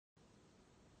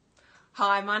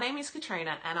Hi, my name is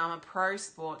Katrina and I'm a pro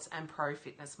sports and pro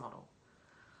fitness model.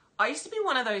 I used to be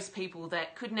one of those people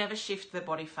that could never shift their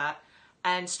body fat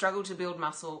and struggled to build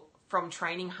muscle from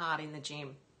training hard in the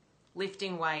gym,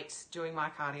 lifting weights, doing my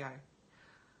cardio.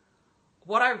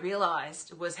 What I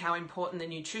realised was how important the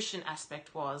nutrition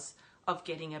aspect was of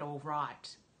getting it all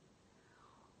right.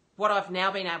 What I've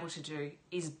now been able to do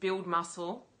is build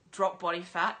muscle, drop body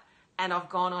fat, and I've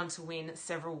gone on to win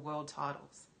several world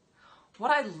titles. What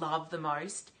I love the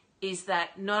most is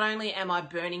that not only am I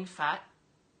burning fat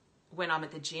when I'm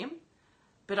at the gym,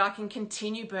 but I can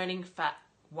continue burning fat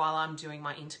while I'm doing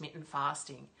my intermittent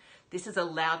fasting. This has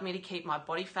allowed me to keep my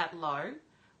body fat low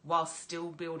while still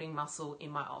building muscle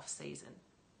in my off season.